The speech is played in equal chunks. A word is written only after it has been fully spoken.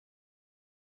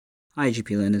Hi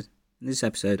GP learners, in this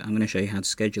episode I'm going to show you how to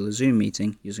schedule a Zoom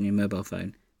meeting using your mobile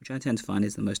phone, which I tend to find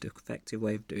is the most effective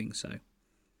way of doing so.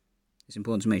 It's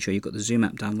important to make sure you've got the Zoom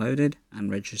app downloaded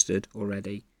and registered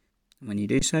already, and when you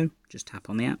do so, just tap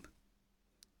on the app.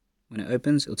 When it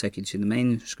opens, it'll take you to the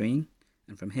main screen,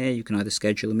 and from here you can either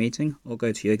schedule a meeting or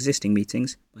go to your existing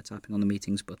meetings by tapping on the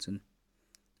meetings button.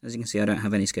 As you can see, I don't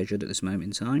have any scheduled at this moment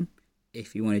in time.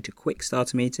 If you wanted to quick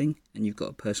start a meeting and you've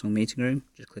got a personal meeting room,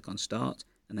 just click on start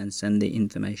and then send the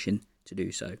information to do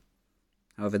so.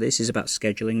 However, this is about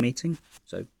scheduling meeting,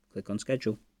 so click on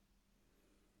schedule.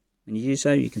 When you do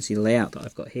so, you can see the layout that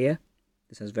I've got here.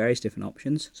 This has various different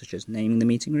options, such as naming the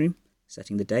meeting room,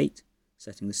 setting the date,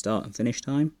 setting the start and finish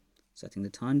time, setting the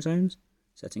time zones,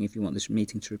 setting if you want this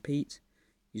meeting to repeat,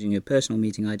 using your personal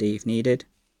meeting ID if needed,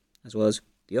 as well as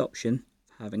the option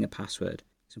of having a password.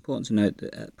 It's important to note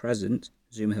that at present,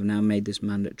 Zoom have now made this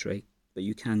mandatory, but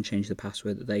you can change the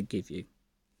password that they give you.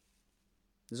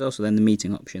 There's also then the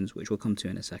meeting options, which we'll come to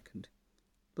in a second.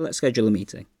 But let's schedule a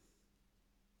meeting.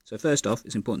 So first off,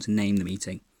 it's important to name the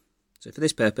meeting. So for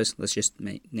this purpose, let's just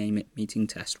name it Meeting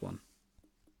Test 1.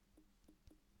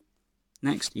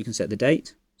 Next, you can set the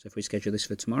date. So if we schedule this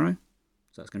for tomorrow,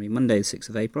 so that's going to be Monday the 6th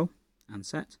of April, and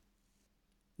set.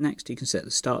 Next, you can set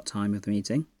the start time of the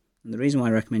meeting. And the reason why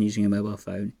I recommend using a mobile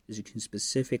phone is you can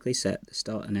specifically set the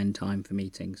start and end time for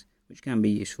meetings, which can be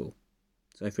useful.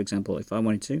 So for example, if I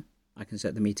wanted to, I can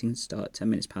set the meeting to start at 10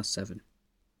 minutes past 7.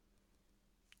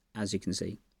 As you can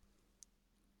see,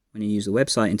 when you use the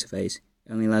website interface,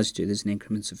 it only allows you to do this in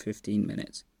increments of 15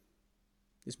 minutes.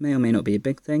 This may or may not be a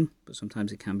big thing, but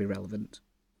sometimes it can be relevant.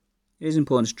 It is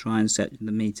important to try and set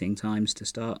the meeting times to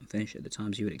start and finish at the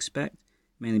times you would expect,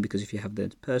 mainly because if you have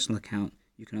the personal account,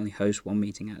 you can only host one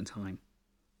meeting at a time.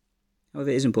 However,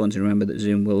 it is important to remember that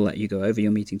Zoom will let you go over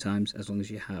your meeting times as long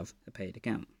as you have a paid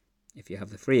account. If you have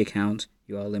the free account,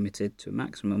 you are limited to a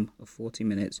maximum of 40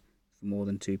 minutes for more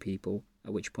than 2 people,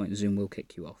 at which point Zoom will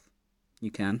kick you off. You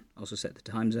can also set the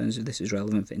time zones if this is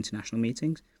relevant for international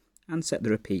meetings, and set the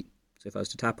repeat. So if I was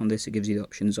to tap on this, it gives you the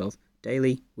options of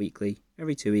daily, weekly,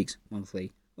 every 2 weeks,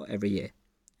 monthly, or every year.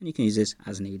 And you can use this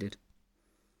as needed.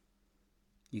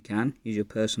 You can use your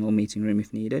personal meeting room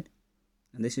if needed,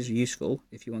 and this is useful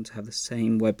if you want to have the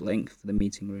same web link for the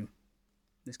meeting room.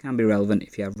 This can be relevant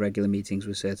if you have regular meetings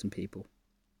with certain people.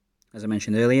 As I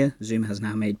mentioned earlier, Zoom has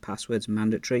now made passwords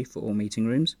mandatory for all meeting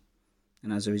rooms,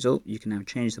 and as a result, you can now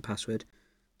change the password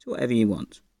to whatever you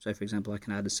want. So for example, I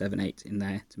can add a 78 in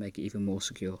there to make it even more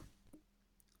secure.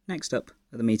 Next up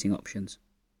are the meeting options.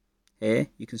 Here,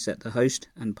 you can set the host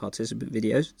and participant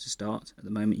videos to start at the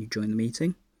moment you join the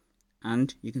meeting,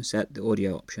 and you can set the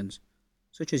audio options,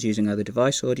 such as using either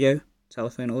device audio,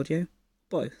 telephone audio, or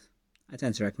both. I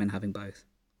tend to recommend having both.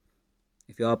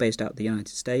 If you are based out of the United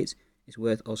States, it's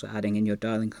worth also adding in your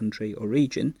dialing country or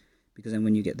region, because then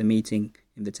when you get the meeting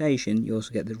invitation, you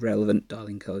also get the relevant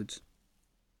dialing codes.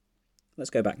 Let's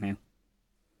go back now.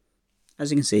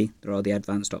 As you can see, there are the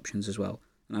advanced options as well,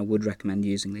 and I would recommend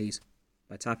using these.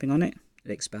 By tapping on it,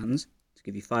 it expands to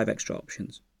give you 5 extra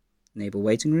options. Enable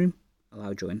waiting room,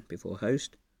 allow join before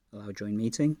host, allow join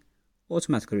meeting,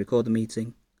 automatically record the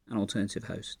meeting, and alternative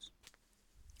hosts.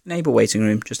 Enable waiting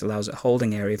room just allows a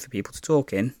holding area for people to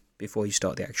talk in before you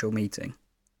start the actual meeting.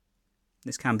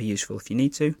 This can be useful if you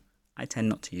need to. I tend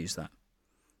not to use that.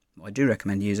 What I do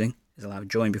recommend using is allow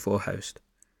join before host.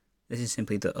 This is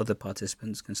simply that other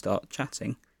participants can start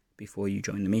chatting before you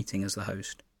join the meeting as the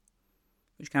host,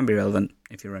 which can be relevant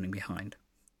if you're running behind.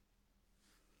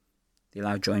 The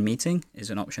allow join meeting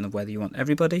is an option of whether you want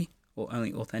everybody or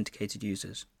only authenticated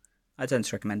users. I tend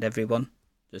to recommend everyone,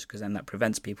 just because then that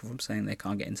prevents people from saying they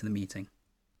can't get into the meeting.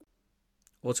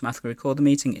 Automatically record the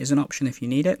meeting is an option if you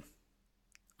need it.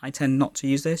 I tend not to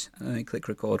use this and only click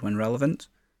record when relevant.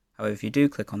 However, if you do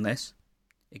click on this,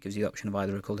 it gives you the option of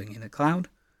either recording in the cloud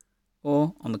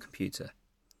or on the computer.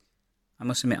 I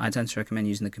must admit I tend to recommend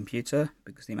using the computer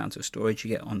because the amount of storage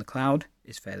you get on the cloud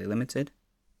is fairly limited.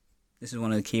 This is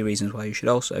one of the key reasons why you should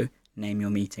also name your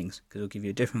meetings, because it'll give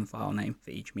you a different file name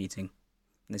for each meeting.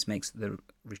 This makes the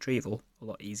retrieval a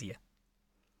lot easier.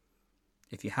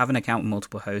 If you have an account with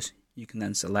multiple hosts, you can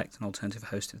then select an alternative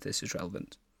host if this is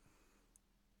relevant.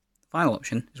 The final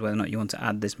option is whether or not you want to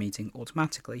add this meeting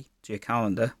automatically to your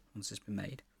calendar once it's been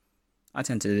made. I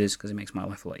tend to do this because it makes my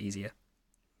life a lot easier.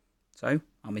 So,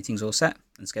 our meeting's all set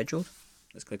and scheduled.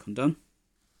 Let's click on done.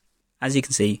 As you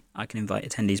can see, I can invite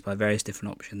attendees by various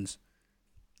different options.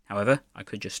 However, I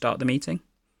could just start the meeting,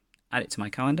 add it to my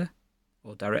calendar,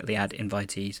 or directly add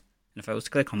invitees, and if I was to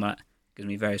click on that, it gives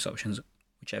me various options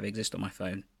whichever exist on my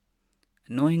phone.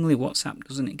 Annoyingly, WhatsApp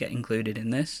doesn't get included in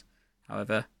this.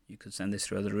 However, you could send this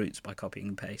through other routes by copying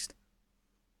and paste.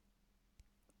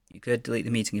 You could delete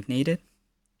the meeting if needed.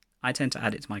 I tend to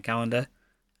add it to my calendar,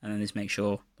 and then this makes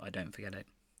sure that I don't forget it.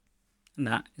 And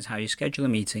that is how you schedule a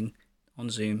meeting on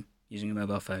Zoom using a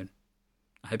mobile phone.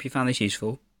 I hope you found this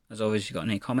useful. As always, if you've got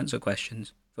any comments or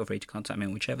questions, feel free to contact me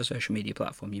on whichever social media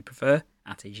platform you prefer,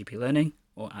 at AGP Learning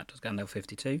or at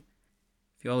Dosgandel52.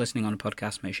 If you're listening on a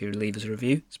podcast, make sure you leave us a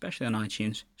review, especially on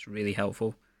iTunes. It's really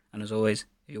helpful. And as always,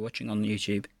 if you're watching on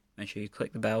YouTube, make sure you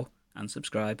click the bell and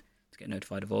subscribe to get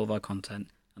notified of all of our content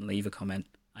and leave a comment.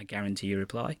 I guarantee you a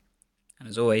reply. And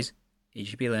as always,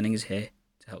 AGP Learning is here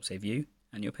to help save you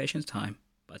and your patients time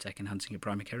by tech enhancing your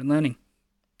primary care and learning.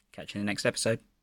 Catch you in the next episode.